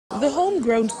The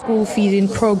Homegrown School Feeding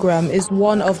Program is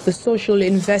one of the social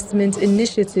investment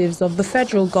initiatives of the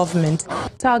federal government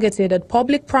targeted at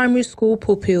public primary school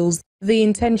pupils. The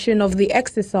intention of the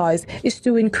exercise is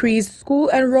to increase school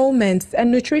enrollments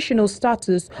and nutritional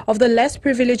status of the less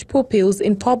privileged pupils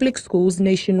in public schools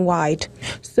nationwide.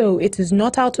 So it is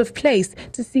not out of place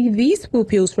to see these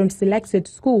pupils from selected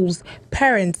schools,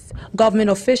 parents, government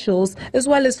officials, as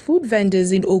well as food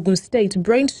vendors in Ogun State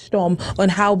brainstorm on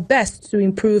how best to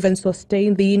improve and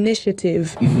sustain the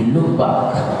initiative. If you look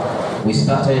back, we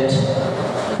started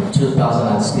in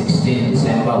 2016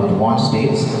 December with one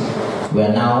state. We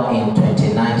are now in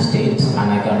 29 states,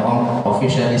 and I can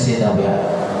officially say that we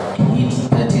are hit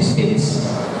 30 states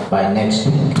by next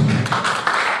week.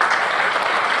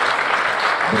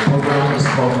 The program is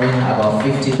covering about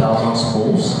 50,000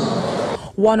 schools.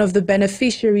 One of the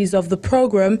beneficiaries of the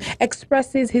program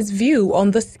expresses his view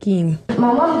on the scheme.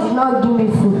 My mom did not give me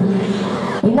food.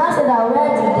 He now said that where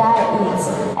did I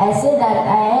eat? I said that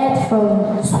I ate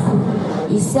from school.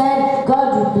 He said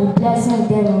God will be blessing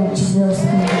them in Jesus'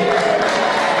 name.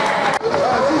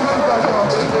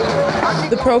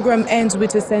 The program ends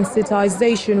with a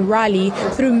sensitization rally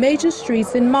through major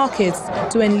streets and markets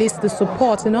to enlist the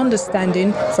support and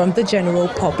understanding from the general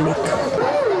public.